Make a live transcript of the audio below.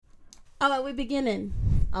How about we beginning?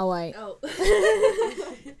 I'll wait. Oh.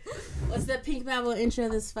 What's the Pink Babble intro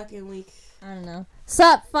this fucking week? I don't know.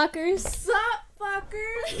 Sup, fuckers? Sup,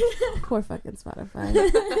 fuckers? Poor fucking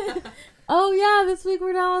Spotify. Oh, yeah, this week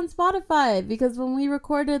we're not on Spotify because when we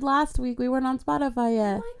recorded last week, we weren't on Spotify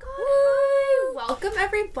yet. Oh my god, hi! Welcome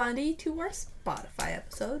everybody to our Spotify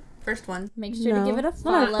episode. First one. Make sure to give it a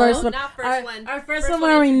follow. Not our first one. Not first one. Our first one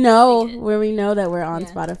where we know that we're on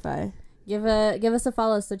Spotify. Give us a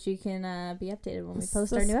follow so that you can be updated when we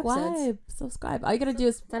post our new episodes. Subscribe. All you gotta do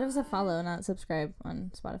is... That was a follow, not subscribe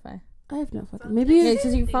on Spotify. I have no fucking... Maybe... Yeah,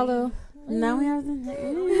 because you follow... Now we have the...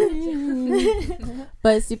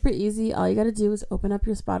 But it's super easy. All you gotta do is open up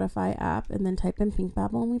your Spotify app and then type in Pink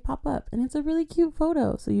Babble and we pop up. And it's a really cute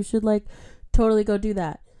photo. So you should, totally go do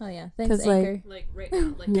that. Oh, yeah. Thanks, Anchor. Right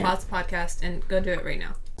now. Pause the podcast and go do it right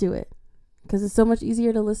now. Do it. Because it's so much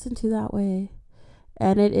easier to listen to that way.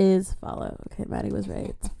 And it is follow. Okay, Maddie was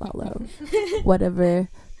right. It's follow. Whatever.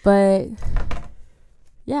 But,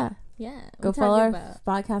 yeah. Yeah. Go follow our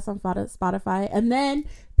podcast on Spotify. And then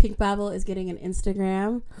Pink Babble is getting an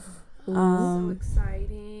Instagram. So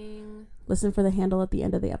exciting. Listen for the handle at the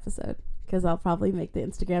end of the episode. Because I'll probably make the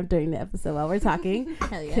Instagram during the episode while we're talking.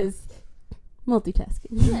 Hell yeah. Because multitasking.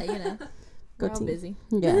 Yeah, you know. Go we're all team. busy.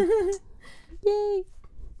 Yeah. Yay.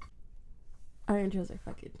 Our intros are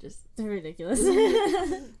fucking just... They're ridiculous.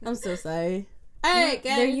 I'm so sorry. Alright,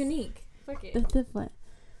 guys. They're unique. Fuck it. They're different.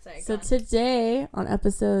 Sorry, So today, on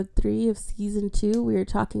episode 3 of season 2, we are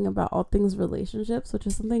talking about all things relationships, which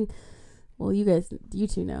is something, well, you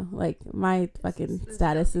two know. My fucking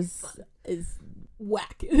status is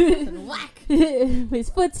whack. Whack. His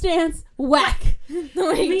foot stance, whack. The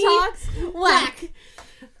way he talks, whack.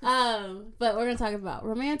 But we're gonna talk about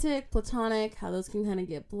romantic, platonic, how those can kind of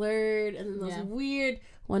get blurred, and then those weird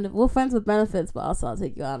we'll friends with benefits, but also I'll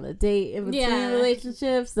take you on a date in between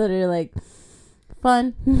relationships that are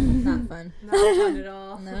fun. Not fun. Not fun at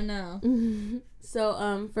all. No.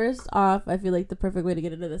 So first off, I feel like the perfect way to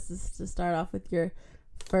get into this is to start off with your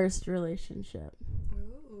first relationship.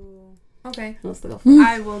 Ooh. Okay.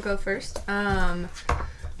 I will go first.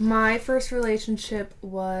 My first relationship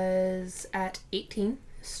was at 18,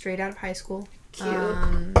 straight out of high school.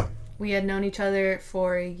 Cute. We had known each other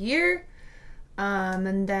for a year.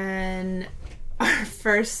 And then our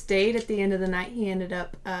first date, at the end of the night, he ended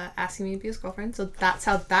up asking me to be his girlfriend. So that's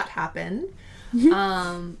how that happened.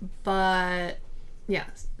 But yeah,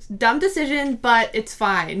 dumb decision, but it's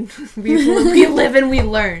fine. we live and we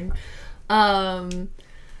learn.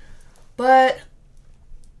 But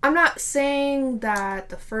I'm not saying that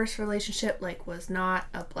the first relationship was not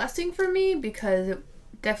a blessing for me, because it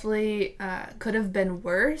definitely could have been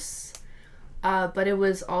worse. But it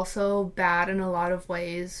was also bad in a lot of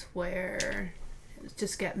ways, where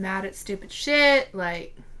just get mad at stupid shit,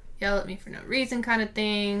 yell at me for no reason kind of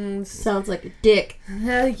things. Sounds like a dick.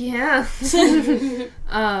 Yeah.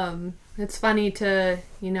 It's funny to,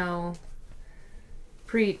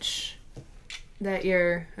 preach that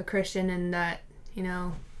you're a Christian and that,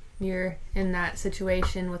 you're in that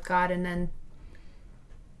situation with God, and then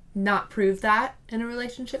not prove that in a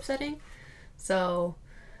relationship setting. So,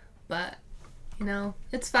 but...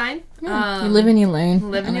 it's fine. Yeah. You live and you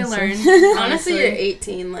learn. Live and you learn. Honestly, you're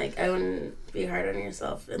 18. I wouldn't be hard on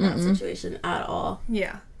yourself in that situation at all.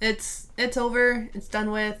 Yeah. It's over. It's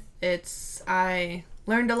done with. I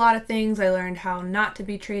learned a lot of things. I learned how not to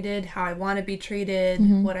be treated, how I want to be treated,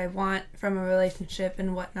 what I want from a relationship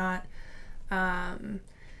and whatnot. One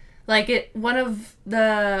of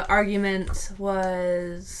the arguments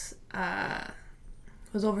was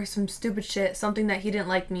over some stupid shit, something that he didn't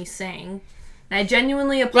like me saying. And I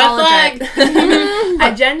genuinely apologized.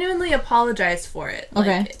 I genuinely apologized for it.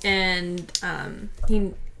 Okay. And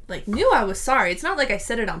he knew I was sorry. It's not like I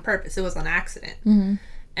said it on purpose. It was on accident. Mm-hmm.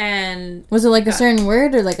 And was it a certain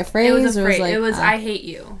word or a phrase? It was a phrase. It was I hate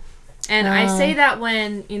you. And I say that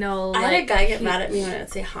when, I had a guy get mad at me when I would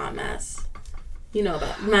say hot mess.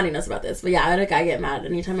 Maddie knows about this. But yeah, I had a guy get mad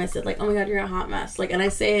anytime I said oh my god, you're a hot mess. And I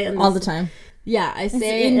say it all the time. Yeah, I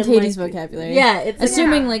say it's in Katie's vocabulary. Yeah, it's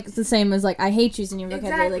assuming it's the same as I hate you's in your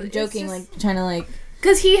vocabulary, joking, trying to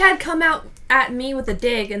because he had come out at me with a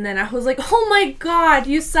dig, and then I was oh my god,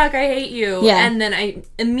 you suck, I hate you. Yeah. And then I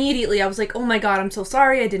was oh my god, I'm so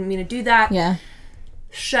sorry, I didn't mean to do that. Yeah.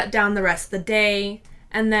 Shut down the rest of the day.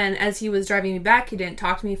 And then as he was driving me back, he didn't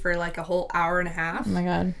talk to me for a whole hour and a half. Oh my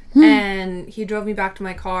god. And he drove me back to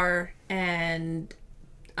my car, and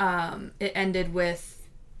it ended with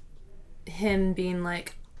him being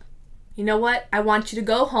you know what? I want you to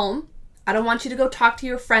go home. I don't want you to go talk to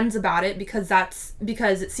your friends about it because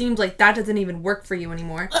it seems like that doesn't even work for you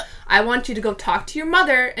anymore. I want you to go talk to your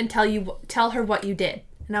mother and tell her what you did.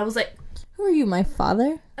 And I was like, who are you, my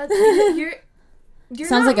father? You're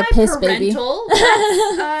sounds not like a piss parental. Baby.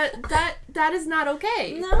 That is not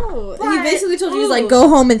okay. No, but, he basically told you, he's like, go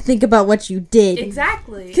home and think about what you did.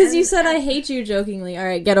 Exactly. Because you said I hate you jokingly. All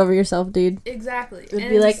right, get over yourself, dude. Exactly. It'd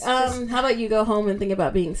be like, how about you go home and think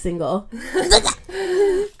about being single?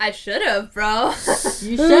 I should have, bro.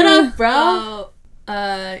 You should have, bro.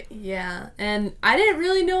 Yeah, and I didn't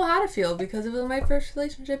really know how to feel because it was my first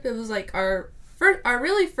relationship. It was like our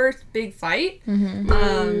really first big fight,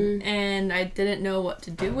 and I didn't know what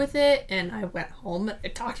to do with it, and I went home and I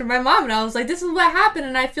talked to my mom, and I was like, this is what happened,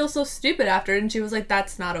 and I feel so stupid after it, and she was like,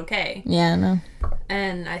 that's not okay. Yeah, I know.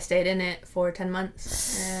 And I stayed in it for 10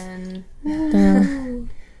 months, and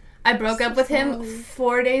I broke up with him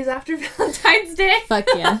 4 days after Valentine's Day. Fuck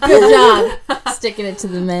yeah. Good job. Sticking it to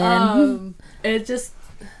the man. It's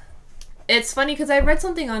funny because I read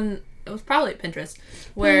something on, it was probably Pinterest,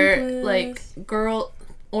 where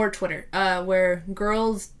or Twitter, where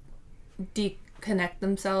girls disconnect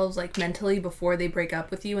themselves like mentally before they break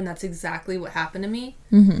up with you, and that's exactly what happened to me.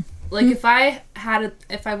 Mm-hmm. Like if I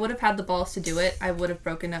would have had the balls to do it, I would have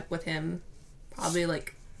broken up with him probably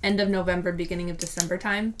like end of November, beginning of December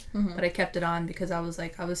time. Mm-hmm. But I kept it on because I was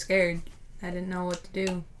scared. I didn't know what to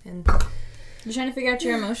do, and you're trying to figure out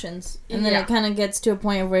your emotions, and then it kind of gets to a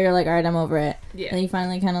point where you're like, all right, I'm over it. Yeah. And you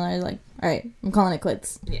finally kind of are like, all right, I'm calling it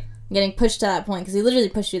quits. Yeah. I'm getting pushed to that point, because he literally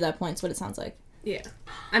pushed you to that point, is what it sounds like. Yeah.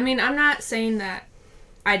 I mean, I'm not saying that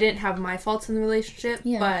I didn't have my faults in the relationship,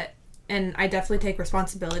 and I definitely take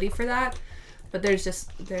responsibility for that, but there's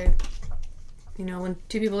just, when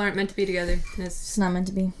two people aren't meant to be together, it's not meant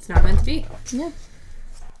to be. It's not meant to be. Yeah.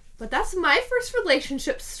 But that's my first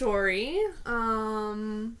relationship story.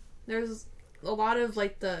 There's a lot of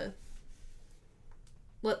like the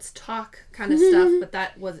let's talk kind of stuff, but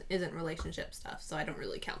that isn't relationship stuff, so I don't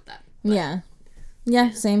really count that. But.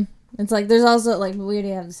 Yeah, same. It's like there's also like we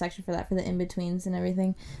already have the section for that for the in-betweens and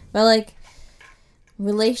everything, but like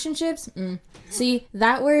relationships, see,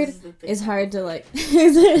 that word is hard to like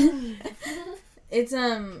it's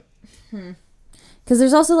because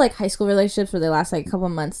there's also like high school relationships where they last like a couple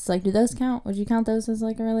of months. It's like, do those count? Would you count those as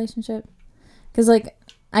like a relationship? Because like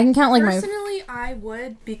I can count like personally, I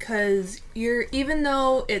would, because even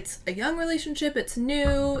though it's a young relationship, it's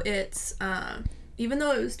new, it's even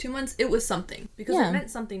though it was 2 months, it was something because it meant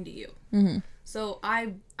something to you. Mm-hmm. So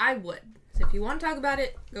I would. So if you want to talk about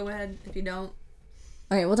it, go ahead. If you don't,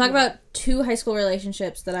 okay, we'll talk about 2 high school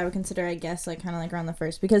relationships that I would consider, I guess, like kind of like around the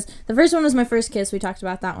first, because the first one was my first kiss. We talked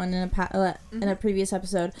about that one in a previous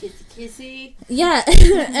episode. Kissy. Yeah,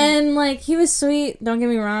 and like he was sweet. Don't get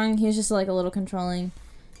me wrong. He was just like a little controlling.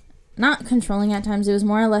 Not controlling at times. It was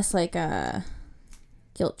more or less like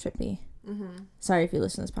guilt trippy. Mm-hmm. Sorry if you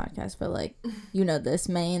listen to this podcast, but like you know this,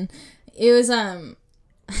 man. It was I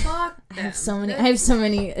have so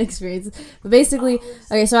many experiences. But basically,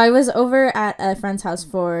 okay, so I was over at a friend's house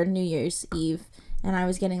for New Year's Eve, and I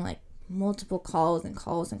was getting like multiple calls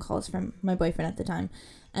from my boyfriend at the time,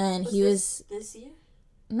 and he was this year.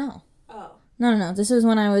 No. Oh. No. This was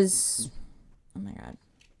when I was. Oh my god.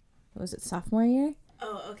 Was it sophomore year?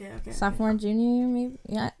 Oh, okay. Sophomore, junior year, maybe?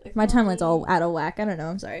 Yeah. My timeline's all out of whack. I don't know.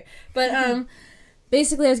 I'm sorry. But,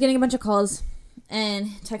 basically, I was getting a bunch of calls and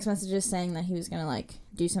text messages saying that he was going to, like,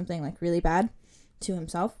 do something, like, really bad to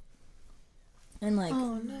himself. And, like,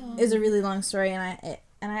 it was a really long story, and I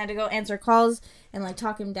had to go answer calls and, like,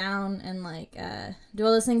 talk him down and, like, do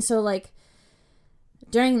all those things. So, like,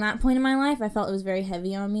 during that point in my life, I felt it was very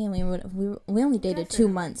heavy on me, and we only dated 2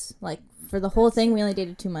 months, like, for the whole thing, we only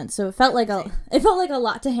dated 2 months, so it felt like a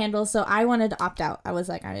lot to handle. So I wanted to opt out. I was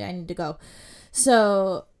like, I need to go.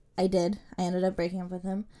 So I did. I ended up breaking up with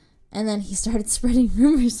him, and then he started spreading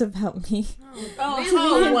rumors about me.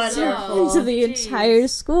 Into the entire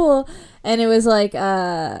school, and it was like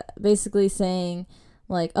basically saying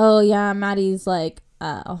like, oh yeah, Maddie's like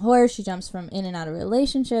a whore. She jumps from in and out of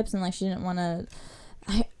relationships, and like she didn't want to.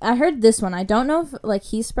 I heard this one. I don't know if like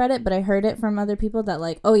he spread it, but I heard it from other people that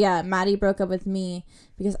like, oh yeah, Maddie broke up with me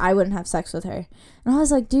because I wouldn't have sex with her. And I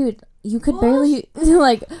was like, dude, you could barely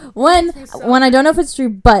like when I don't know if it's true,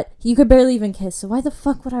 but you could barely even kiss. So why the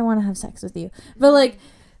fuck would I want to have sex with you? But like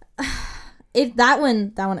that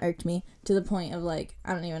one irked me to the point of like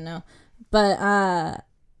I don't even know. But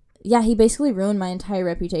yeah, he basically ruined my entire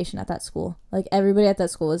reputation at that school. Like everybody at that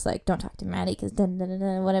school was like, don't talk to Maddie because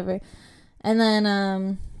whatever. And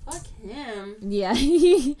then, fuck him. Yeah,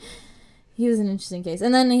 he was an interesting case.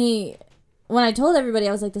 And then when I told everybody,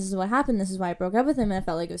 I was like, this is what happened. This is why I broke up with him. And I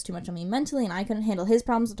felt like it was too much on me mentally, and I couldn't handle his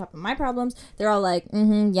problems on top of my problems. They're all like,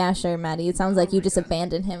 yeah, sure, Maddie. It sounds like you just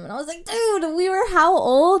abandoned him. And I was like, dude, we were how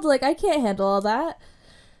old? Like, I can't handle all that.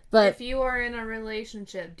 But if you are in a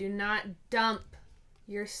relationship, do not dump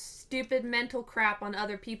your stupid mental crap on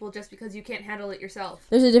other people just because you can't handle it yourself.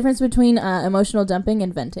 There's a difference between emotional dumping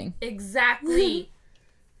and venting. Exactly.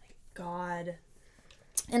 God.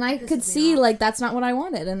 And I could see, like, that's not what I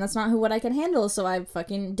wanted, and that's not what I can handle, so I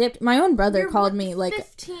fucking dipped. My own brother called me, like...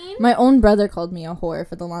 15? My own brother called me a whore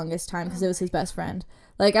for the longest time because it was his best friend.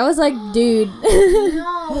 Like, I was like, dude.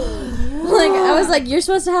 No. Like, I was like, you're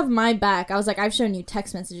supposed to have my back. I was like, I've shown you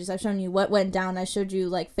text messages. I've shown you what went down. I showed you,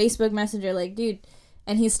 like, Facebook Messenger. Like, dude.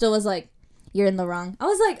 And he still was like, you're in the wrong. I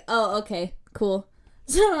was like, oh, okay, cool.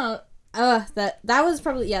 So... that was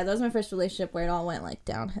probably, that was my first relationship where it all went, like,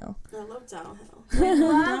 downhill. I love downhill. I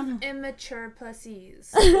love immature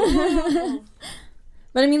pussies. But,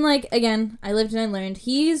 I mean, like, again, I lived and I learned.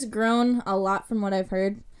 He's grown a lot from what I've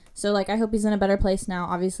heard. So, like, I hope he's in a better place now.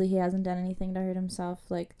 Obviously, he hasn't done anything to hurt himself,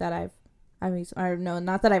 like, that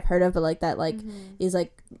not that I've heard of, but, like, that, like, is,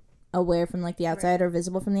 like, aware from, like, the outside or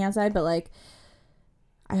visible from the outside. But, like,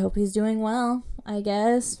 I hope he's doing well, I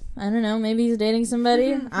guess. I don't know. Maybe he's dating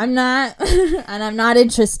somebody. I'm not. And I'm not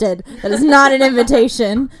interested. That is not an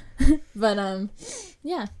invitation. But,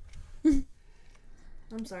 yeah.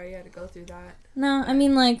 I'm sorry you had to go through that. No, I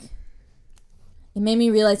mean, like, it made me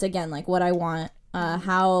realize, again, like, what I want.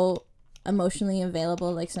 How emotionally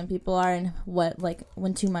available, like, some people are. And what, like,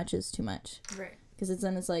 when too much is too much. Right. Because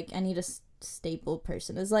then it's, like, I need a stable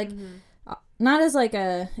person. It's, like, not as, like,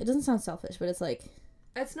 it doesn't sound selfish, but it's, like...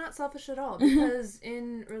 It's not selfish at all, because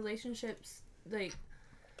in relationships, like,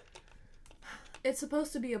 it's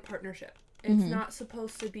supposed to be a partnership. It's not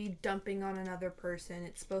supposed to be dumping on another person.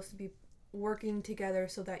 It's supposed to be working together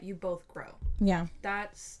so that you both grow. Yeah.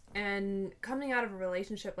 And coming out of a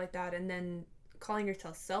relationship like that and then calling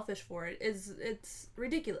yourself selfish for it it's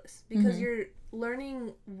ridiculous, because you're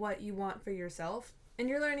learning what you want for yourself, and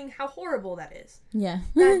you're learning how horrible that is. Yeah.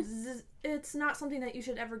 It's not something that you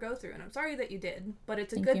should ever go through, and I'm sorry that you did, but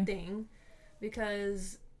it's a Thank good you. thing,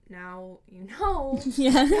 because now you know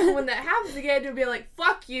Yeah. when that happens again, you'll be like,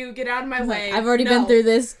 fuck you, get out of my way. I've already been through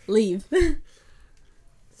this, leave.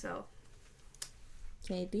 So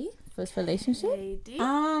KD, first relationship?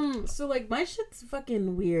 KD? So, like, my shit's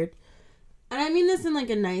fucking weird. And I mean this in,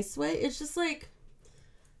 like, a nice way. It's just, like,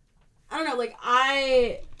 I don't know, like,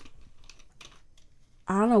 I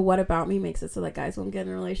don't know what about me makes it so that guys won't get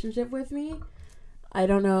in a relationship with me. I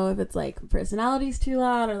don't know if it's, like, personality's too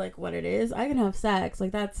loud or, like, what it is. I can have sex.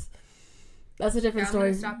 Like, that's a different story.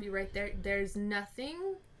 I'm gonna stop you right there. There's nothing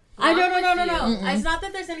No. Mm-mm. It's not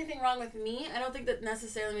that there's anything wrong with me. I don't think that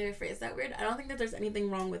necessarily, maybe I phrased that weird. I don't think that there's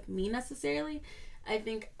anything wrong with me necessarily. I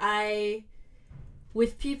think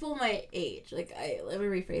with people my age, like, let me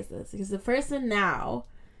rephrase this, because the person now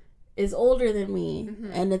is older than me,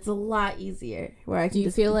 and it's a lot easier where I can. Do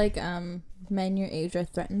you feel like men your age are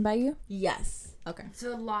threatened by you? Yes. Okay. It's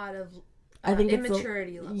a lot of I think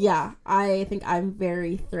immaturity level. Yeah, I think I'm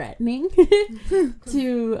very threatening to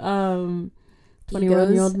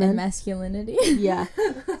 21-year-old men. And masculinity. Yeah.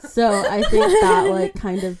 So I think that, like,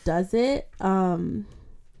 kind of does it.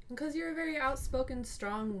 Because you're a very outspoken,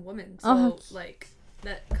 strong woman, so like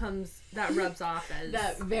that rubs off as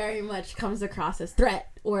that very much comes across as threat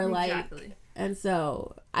or like. Exactly. And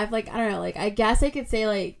so I've, like, I don't know, like, I guess I could say,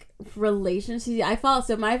 like, relationships.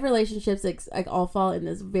 So my relationships, like, all fall in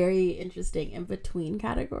this very interesting in between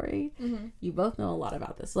category. You both know a lot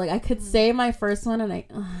about this. So, like, I could say my first one and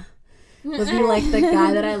would be like the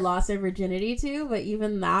guy that I lost my virginity to, but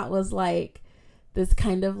even that was like this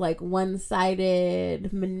kind of like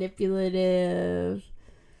one-sided, manipulative.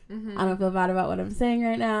 I don't feel bad about what I'm saying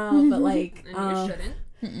right now, but like And you shouldn't.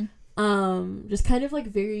 just kind of like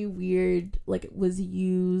very weird, like it was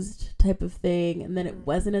used type of thing, and then it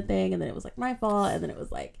wasn't a thing, and then it was like my fault, and then it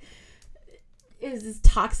was like it was just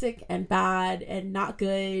toxic and bad and not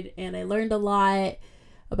good, and I learned a lot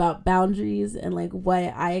about boundaries and like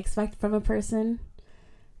what I expect from a person.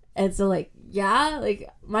 And so like, yeah, like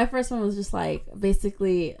my first one was just like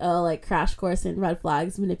basically like crash course in red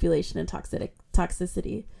flags, manipulation, and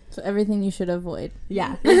toxicity. So everything you should avoid.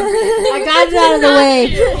 Yeah. I got it out of the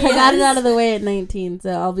way. I got it out of the way at 19,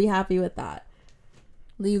 so I'll be happy with that.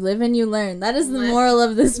 You live and you learn. That is the moral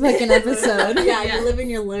of this fucking episode. Yeah, you live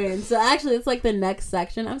and you learn. So actually, it's like the next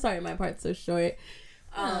section. I'm sorry, my part's so short.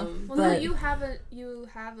 No, you have a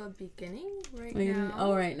beginning right now.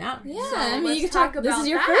 Oh, right now. Yeah, so I mean, you can talk about this is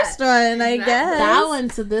your that. first one, I guess. That one.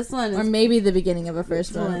 So this one, or maybe the beginning of a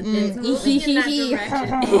first one. It's moving in that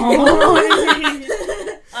direction.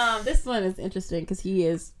 This one is interesting because he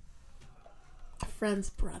is a friend's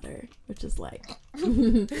brother, which is like,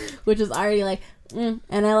 which is already like, and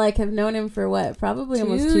I like have known him for what, probably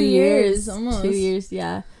almost 2 years. Almost 2 years,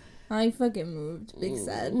 yeah. I fucking moved. Big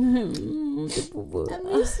sad. I miss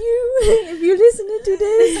miss you. If you're listening to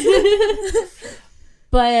this.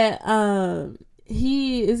 But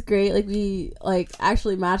he is great. Like we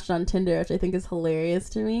actually matched on Tinder, which I think is hilarious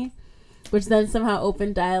to me. Which then somehow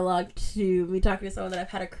opened dialogue to me talking to someone that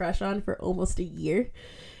I've had a crush on for almost a year.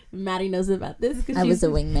 Maddie knows about this because I was a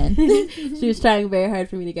wingman. She was trying very hard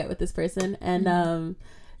for me to get with this person, and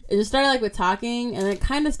it just started with talking, and it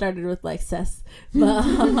kind of started with cess, but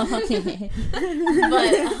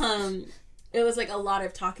it was a lot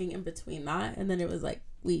of talking in between that, and then it was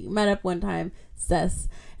we met up one time, cess,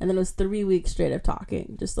 and then it was 3 weeks straight of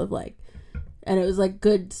talking, just of and it was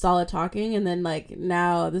good solid talking, and then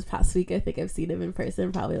now this past week I think I've seen him in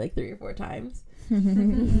person probably 3 or 4 times.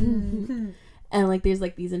 And there's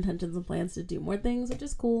these intentions and plans to do more things, which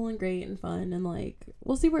is cool and great and fun, and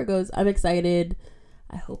we'll see where it goes. I'm excited.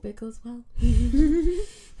 I hope it goes well.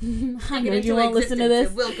 I know you won't listen to this.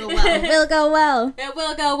 It will go well. It will go well. It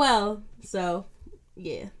will go well. So,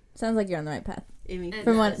 yeah. Sounds like you're on the right path.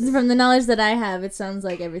 From From the knowledge that I have, it sounds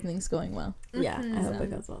like everything's going well. Yeah, I hope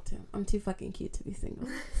it goes well too. I'm too fucking cute to be single.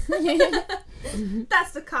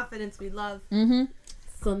 That's the confidence we love. Mm-hmm.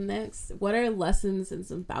 So next, what are lessons and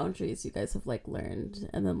some boundaries you guys have learned?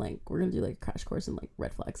 And then we're gonna do a crash course in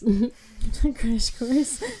red flags. Crash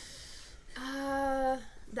course.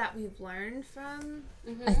 That we've learned from.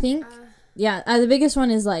 Mm-hmm. I think, the biggest one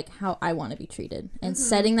is how I want to be treated, and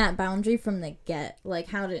setting that boundary from the get,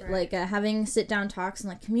 how to having sit down talks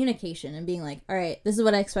and communication, and being all right, this is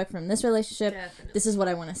what I expect from this relationship. Definitely. This is what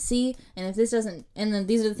I want to see, and if this doesn't, and then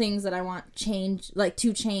these are the things that I want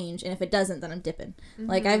to change, and if it doesn't, then I'm dipping.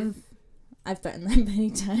 I've threatened that many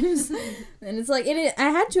times, and it's I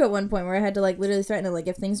had to at one point where I had to literally threaten it,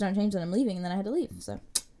 if things don't change, then I'm leaving, and then I had to leave. So.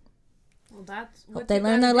 Well, that's what hope they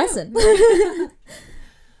learn their lesson.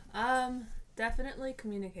 Definitely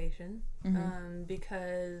communication.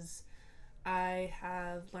 Because I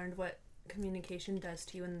have learned what communication does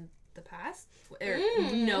to you in the past. Or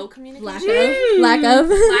no communication. Lack of.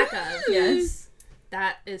 Yes.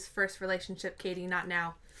 That is first relationship, Katie, not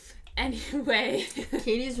now. Anyway.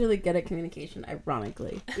 Katie's really good at communication,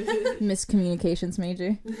 ironically. Miscommunications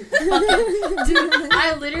major. Dude,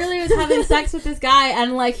 I literally was having sex with this guy,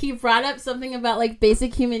 and he brought up something about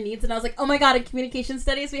basic human needs, and I was like, oh my god, in communication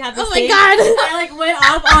studies we have this thing. I went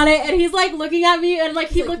off on it, and he's looking at me, and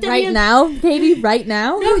he looked at me right now, Katie, right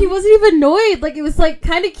now. No, he wasn't even annoyed. It was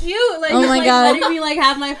kind of cute. Oh my god, letting me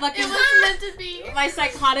have my fucking. It was meant to be my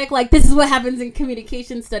psychotic. This is what happens in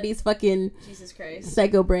communication studies. Fucking Jesus Christ,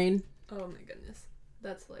 psycho brain. Oh my goodness,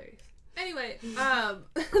 that's hilarious. Anyway, the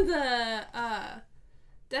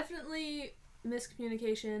definitely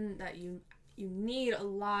miscommunication that you need a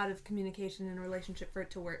lot of communication in a relationship for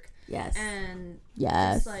it to work. Yes. And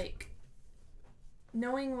yes, just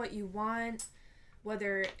knowing what you want,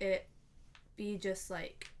 whether it be just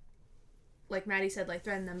like Maddie said,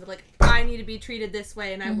 threaten them, but I need to be treated this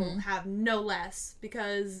way, and I will have no less,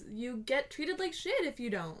 because you get treated like shit if you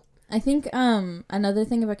don't. I think another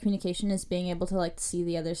thing about communication is being able to see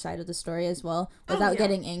the other side of the story as well without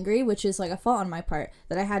getting angry, which is a fault on my part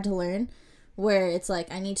that I had to learn, where it's I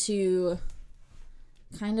need to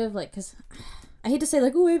kind of because I hate to say I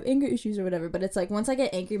have anger issues or whatever, but it's once I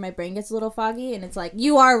get angry, my brain gets a little foggy, and it's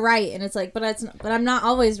you are right, and it's but I'm not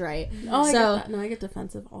always right. Oh, I get that. No, I get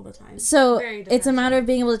defensive all the time. So it's a matter of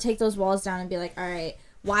being able to take those walls down and be all right,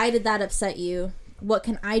 why did that upset you? What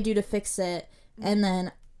can I do to fix it? And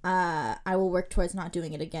then I will work towards not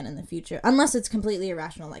doing it again in the future, unless it's completely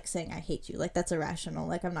irrational, saying I hate you, that's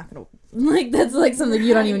irrational, I'm not gonna that's something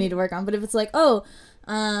you don't even need to work on. But if it's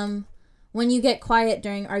when you get quiet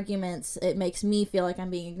during arguments, it makes me feel I'm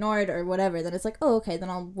being ignored or whatever, then it's okay, then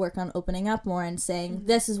I'll work on opening up more and saying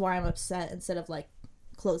this is why I'm upset, instead of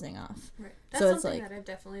closing off. Right. That's so something that I've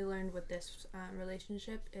definitely learned with this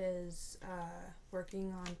relationship is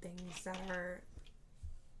working on things that are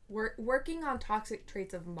working on toxic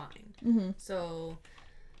traits of mine. Mm-hmm. So,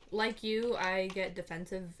 like you, I get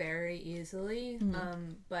defensive very easily.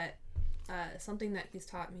 Mm-hmm. But something that he's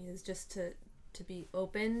taught me is just to be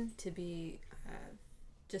open, to be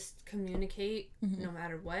just communicate no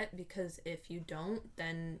matter what. Because if you don't,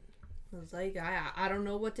 then I was I don't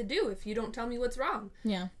know what to do if you don't tell me what's wrong.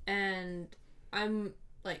 Yeah. And I'm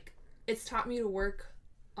like, it's taught me to work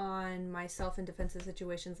on myself in defensive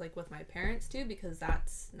situations, like with my parents too, because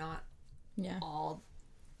that's not all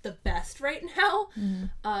the best right now.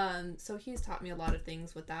 So he's taught me a lot of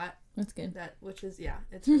things with that. That's good. Which is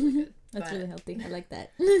it's really good. That's really healthy. I like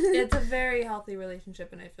that. It's a very healthy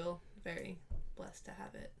relationship, and I feel very blessed to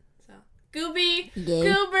have it. So Gooby,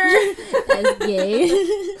 Goober, that's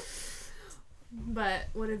gay. But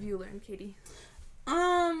what have you learned, Katie?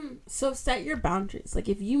 So set your boundaries. Like,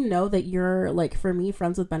 if you know that you're, like, for me,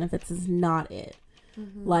 friends with benefits is not it.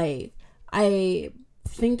 Like, I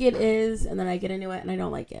think it is, and then I get into it and I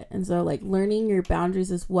don't like it. And so, like, learning your boundaries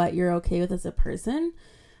is what you're okay with as a person.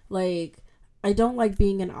 Like, I don't like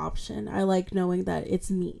being an option. I like knowing that it's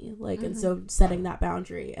me. Like, and so setting that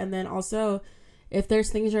boundary. And then also, if there's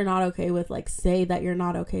things you're not okay with, like, say that you're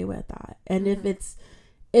not okay with that. And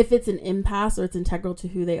if it's an impasse or it's integral to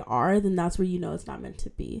who they are, then that's where you know it's not meant to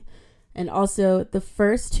be. And also, the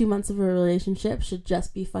first 2 months of a relationship should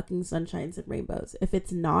just be fucking sunshines and rainbows. If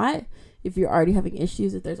it's not, if you're already having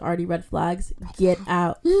issues, if there's already red flags, get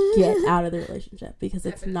out of the relationship, because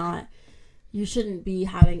it's not, you shouldn't be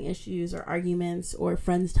having issues or arguments or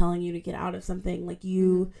friends telling you to get out of something. Like,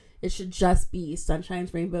 it should just be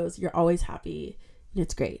sunshines, rainbows. You're always happy. And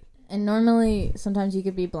it's great. And normally, sometimes you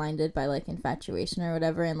could be blinded by, like, infatuation or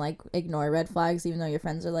whatever and, like, ignore red flags, even though your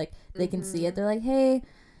friends are, like, they can see it. They're like, hey,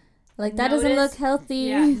 like, that doesn't look healthy.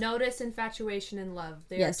 Yeah, notice infatuation and love.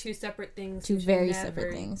 They are two separate things. Two very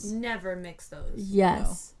separate things. Never mix those.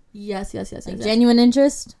 Yes. No. Yes. Like, genuine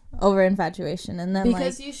interest over infatuation. And then,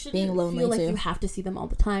 because like, you shouldn't being lonely, feel like too. You have to see them all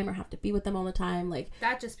the time or have to be with them all the time. Like,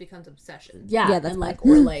 that just becomes obsession. Yeah, that's, and, like,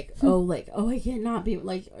 or, like, oh, I cannot be,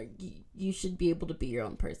 like, you should be able to be your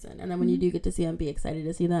own person. And then when you do get to see them, be excited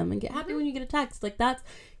to see them and get happy when you get a text. Like, that's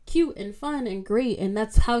cute and fun and great. And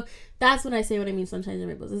that's when I say what I mean, sunshine and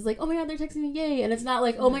rainbows. It's like, oh my god, they're texting me, yay. And it's not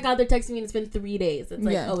like, oh my god, they're texting me and it's been 3 days. It's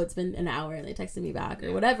like, oh, it's been an hour and they texted me back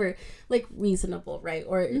or whatever. Like, reasonable, right?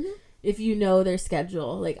 Or if you know their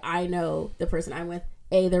schedule, like, I know the person I'm with,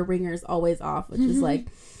 A, their ringer's always off, which is like,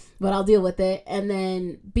 but I'll deal with it. And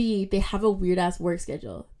then B, they have a weird ass work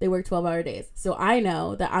schedule. They work 12-hour days. So I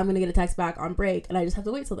know that I'm going to get a text back on break and I just have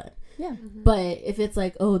to wait till then. Yeah. But if it's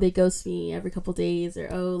like, oh, they ghost me every couple days, or,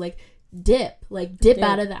 oh, like, dip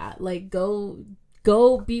out of that. Like, go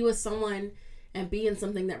be with someone and be in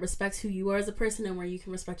something that respects who you are as a person and where you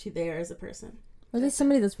can respect who they are as a person. Or at least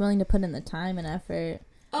somebody that's willing to put in the time and effort.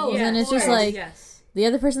 Oh, yeah. And it's just like, the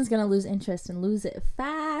other person's going to lose interest and lose it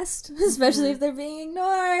fast, especially if they're being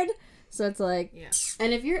ignored. So it's like... Yeah.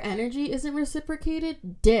 And if your energy isn't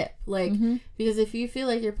reciprocated, dip. Like, because if you feel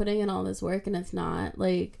like you're putting in all this work and it's not,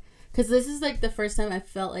 like... Because this is, like, the first time I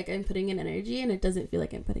felt like I'm putting in energy and it doesn't feel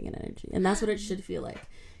like I'm putting in energy. And that's what it should feel like.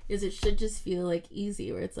 Is it should just feel, like, easy,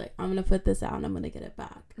 where it's like, I'm going to put this out and I'm going to get it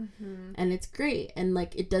back. And it's great. And,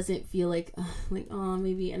 like, it doesn't feel like, oh,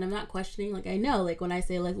 maybe... And I'm not questioning. Like, I know, like, when I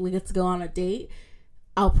say, like, let's go on a date...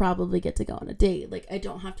 I'll probably get to go on a date. Like, I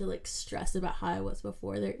don't have to, like, stress about how I was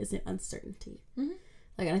before. There isn't uncertainty.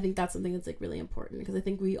 Like, and I think that's something that's, like, really important, because I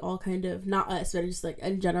think we all kind of, not us, but just, like,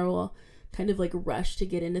 in general, kind of, like, rush to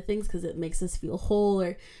get into things because it makes us feel whole,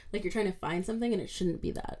 or, like, you're trying to find something and it shouldn't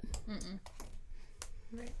be that.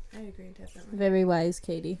 Right. I agree, definitely. Very wise,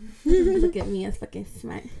 Katie. Look at me, as fucking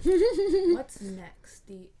smart. What's next?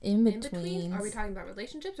 The in-betweens? Are we talking about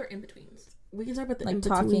relationships or in-betweens? We can talk about the like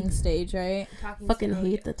talking stage, right? Fucking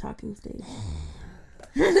hate the talking stage.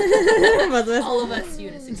 All of us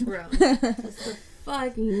unison grown. It's the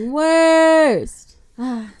fucking worst.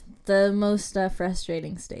 The most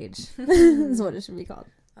frustrating stage is what it should be called.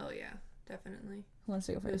 Oh yeah, definitely. Who wants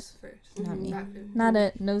to go first? First. Not me. Not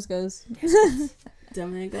it. Nose goes.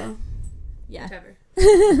 Domingo. Yeah. Whatever.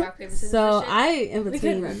 So I in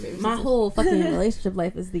between. My whole fucking relationship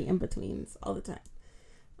life is the in betweens all the time.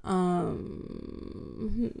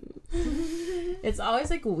 It's always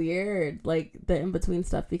like weird, like the in-between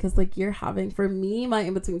stuff, because like you're having, for me, my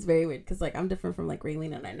in-between's very weird, because like I'm different from like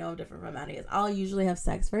Raylene, and I know I'm different from Maddie. I'll usually have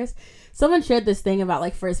sex first. Someone shared this thing about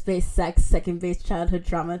like first base sex, second base childhood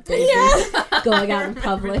trauma, third base going out in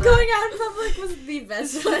public. Going out in public was the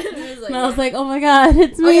best one. And I was like, oh my god,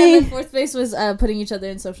 it's me. Yeah, and then fourth base was putting each other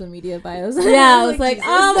in social media bios. Yeah, I was like,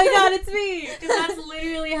 oh my god, it's me, because that's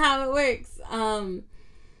literally how it works.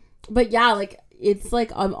 But yeah, like, it's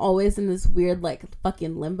like I'm always in this weird, like,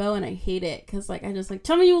 fucking limbo, and I hate it, because, like, I just, like,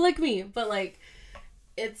 tell me you like me, but, like,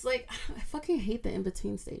 it's, like, I fucking hate the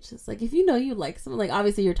in-between stage. It's, like, if you know you like someone, like,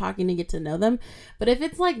 obviously you're talking to get to know them, but if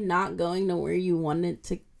it's, like, not going to where you want it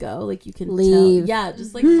to go, like, you can leave. Yeah,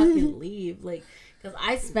 just, like, fucking leave, like, because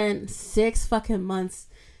I spent 6 fucking months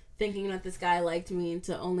thinking that this guy liked me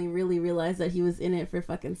to only really realize that he was in it for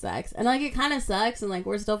fucking sex. And, like, it kind of sucks, and, like,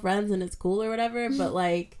 we're still friends and it's cool or whatever, but,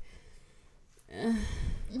 like,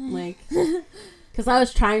 because I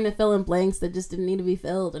was trying to fill in blanks that just didn't need to be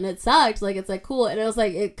filled, and it sucked. Like, it's, like, cool, and it was,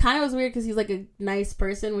 like, it kind of was weird because he's, like, a nice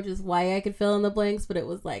person, which is why I could fill in the blanks, but it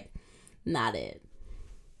was, like, not it.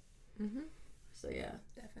 Mm-hmm. So, yeah.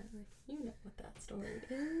 Definitely. You know what that story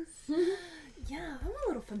is. Yeah, I'm a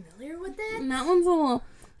little familiar with it. And that one's a little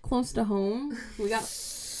close to home. We got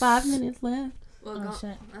 5 minutes left. Well,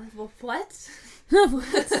 shit. What?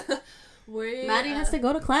 Maddie has to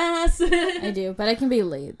go to class. I do, but I can be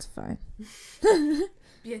late. It's fine.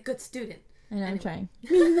 Be a good student. I know, anyway.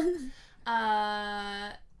 I'm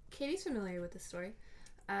trying. Katie's familiar with this story.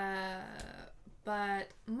 But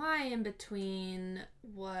my in-between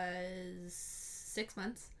was 6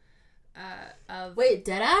 months. Of Wait,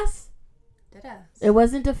 deadass? Deadass. It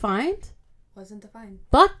wasn't defined? Wasn't defined.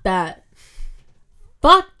 Fuck that.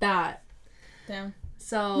 Fuck that. Damn.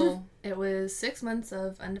 So it was 6 months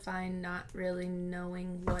of undefined, not really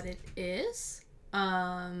knowing what it is,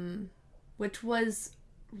 which was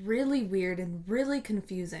really weird and really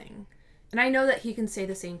confusing. And I know that he can say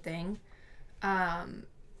the same thing,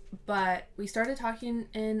 but we started talking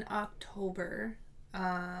in October,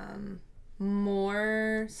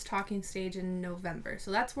 more talking stage in November.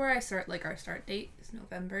 So that's where I start, like, our start date is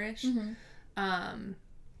November-ish. Mm-hmm.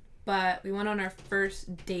 But we went on our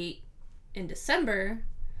first date in December,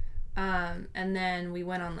 and then we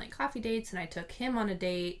went on, like, coffee dates, and I took him on a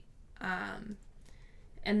date, and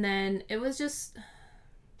then it was just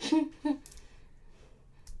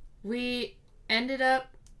we ended up,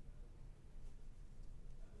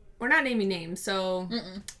 we're not naming names, so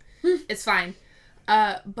it's fine,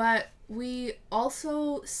 but we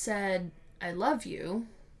also said I love you.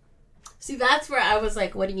 See, that's where I was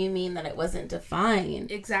like, what do you mean that it wasn't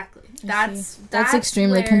defined? Exactly. That's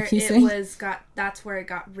extremely confusing. That's where it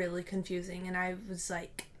got really confusing, and I was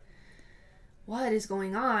like, what is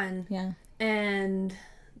going on? Yeah. And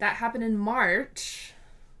that happened in March.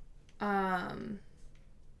 And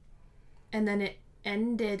then it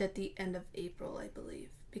ended at the end of April, I believe,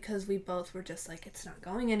 because we both were just like, it's not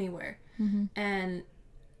going anywhere. Mm-hmm. And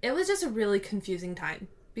it was just a really confusing time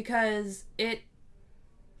because the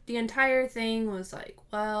entire thing was like,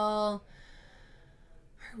 well,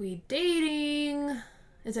 are we dating?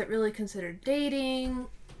 Is it really considered dating?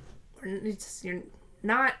 Or you're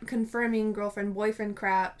not confirming girlfriend-boyfriend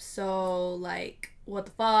crap, so, like, what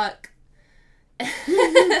the fuck?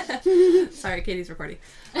 Sorry, Katie's recording.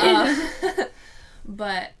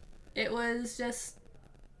 But it was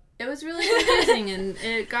really confusing, and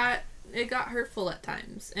it got hurtful at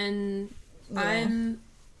times. And yeah.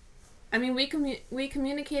 We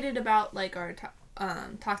communicated about, like, our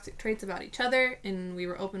toxic traits about each other, and we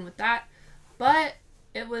were open with that. But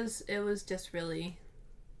it was just really,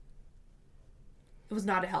 it was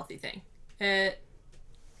not a healthy thing.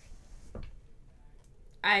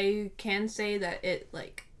 I can say that it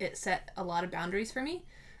set a lot of boundaries for me.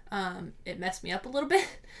 It messed me up a little bit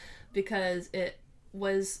because it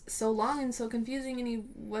was so long and so confusing, and he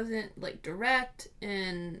wasn't, like, direct,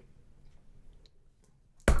 and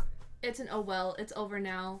it's it's over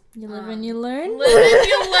now. You live and you learn? Live and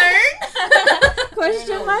you learn?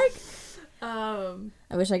 Question mark? I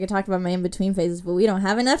wish I could talk about my in-between phases, but we don't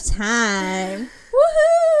have enough time.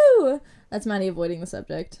 Woohoo! That's Maddie avoiding the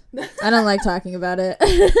subject. I don't like talking about it.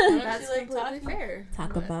 That's completely fair.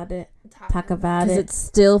 Talk about it. Talk about it. Because it's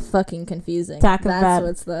still fucking confusing. That's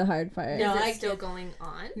what's the hard part. No, is it still going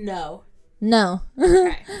on? No.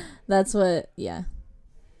 Okay. That's what, yeah.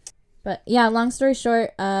 But yeah, long story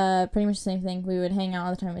short, pretty much the same thing. We would hang out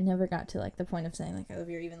all the time. We never got to, like, the point of saying, like, I love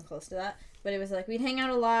you or even close to that. But it was like we'd hang out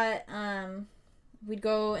a lot. We'd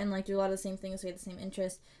go and, like, do a lot of the same things. We had the same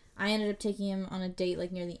interests. I ended up taking him on a date,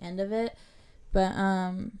 like, near the end of it. But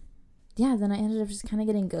yeah, then I ended up just kind of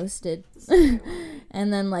getting ghosted.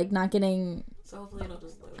 And then, like, not getting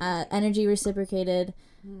energy reciprocated.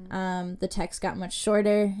 The text got much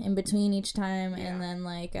shorter in between each time. Yeah. And then,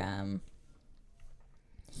 like,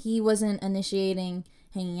 he wasn't initiating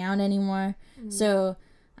hanging out anymore. So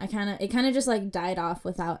it kind of just, like, died off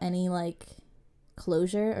without any, like,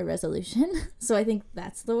 closure or resolution. So I think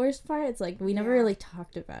that's the worst part. It's like we never really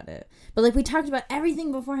talked about it, but, like, we talked about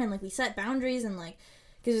everything beforehand. Like, we set boundaries, and, like,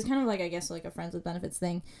 because it's kind of like, I guess, like, a friends with benefits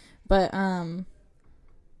thing. But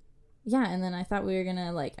yeah, and then I thought we were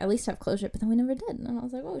gonna, like, at least have closure, but then we never did. And I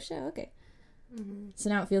was like, oh shit, okay. So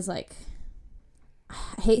now it feels like,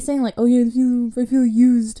 I hate saying, like, oh yeah, I feel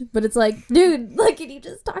used, but it's like, dude, like, can you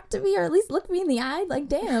just talk to me or at least look me in the eye? Like,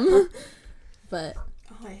 damn. But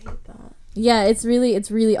Oh, I hate that. Yeah, it's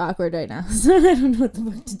really awkward right now. So I don't know what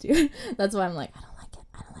the fuck to do. That's why I'm like, I don't like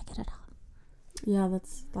it at all. Yeah,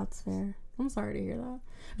 that's fair. I'm sorry to hear that.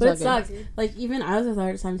 But it sucks. Like, even I was the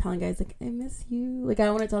hardest time telling guys, like, I miss you. Like, I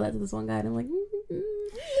want to tell that to this one guy, and I'm like,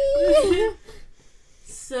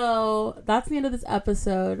 So, that's the end of this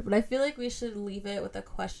episode. But I feel like we should leave it with a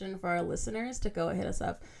question for our listeners to go hit us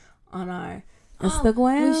up on our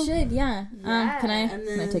Instagram. We should, yeah. Can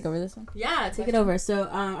I take over this one? Yeah, take it over. So,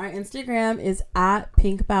 our Instagram is at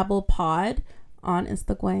pinkbabblepod on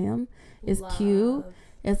Instagram. It's cute.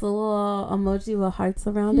 It's a little emoji with hearts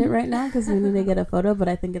around it right now because we need to get a photo, but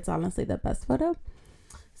I think it's honestly the best photo.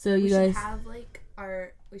 So you guys should have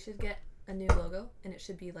we should get a new logo, and it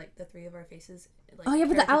should be like the three of our faces. Like, oh yeah,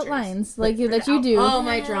 but the outlines that you do. Oh,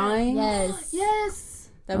 my drawing.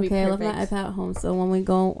 Yes. That'd be perfect. I left my iPad at home, so when we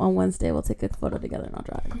go on Wednesday, we'll take a photo together and I'll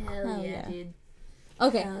draw it. Hell yeah, dude.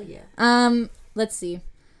 Okay. Hell yeah. Let's see.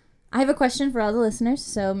 I have a question for all the listeners,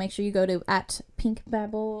 so make sure you go to at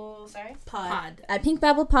Pod. At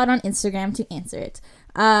pinkbabblepod on Instagram to answer it.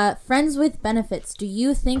 Friends with benefits. Do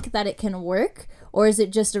you think that it can work, or is it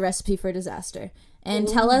just a recipe for disaster? And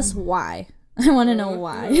tell us why. I want to know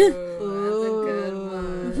why. That's a good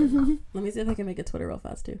one. Let me see if I can make a Twitter real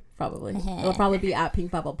fast too. Probably. It'll probably be at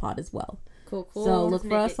pinkbabblepod as well. Cool. So look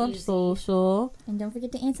for us on social. And don't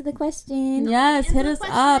forget to answer the question. Yes, hit us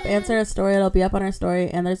up. Answer a story. It'll be up on our story.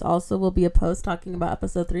 And there's also will be a post talking about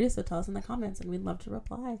episode 3. So tell us in the comments and we'd love to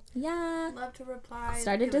reply. Yeah. Love to reply.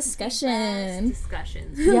 Start a discussion.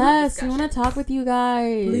 Discussions. Yes, we want to talk with you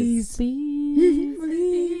guys. Please. Please.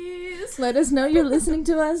 Let us know you're listening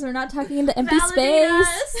to us. We're not talking into empty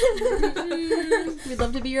space. We'd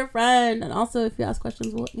love to be your friend. And also, if you ask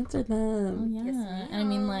questions, we'll answer them. Oh, yeah. Yes, and I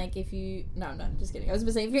mean, like, if you... No, just kidding. I was going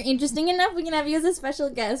to say, if you're interesting enough, we can have you as a special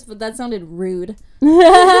guest, but that sounded rude.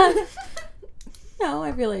 No,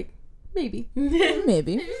 I feel like maybe.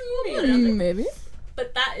 Maybe.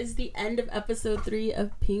 But that is the end of episode 3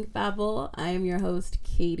 of Pink Babble. I am your host,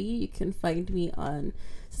 Katie. You can find me on...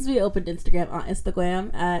 Since we opened Instagram, on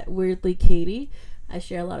Instagram at Weirdly Katie. I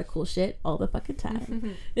share a lot of cool shit all the fucking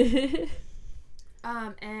time.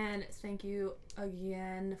 And thank you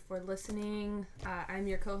again for listening. I'm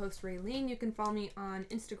your co-host Raylene. You can follow me on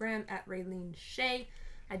Instagram at Raylene Shea.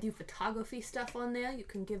 I do photography stuff on there. You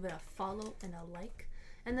can give it a follow and a like.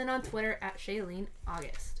 And then on Twitter at Shailene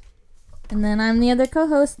August. And then I'm the other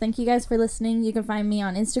co-host. Thank you guys for listening. You can find me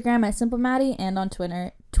on Instagram at Simple Maddie and on Twitter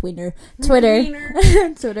at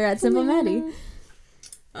Simple Maddie.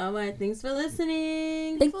 All right, thanks for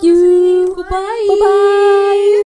listening. Thank you. Goodbye. Bye-bye.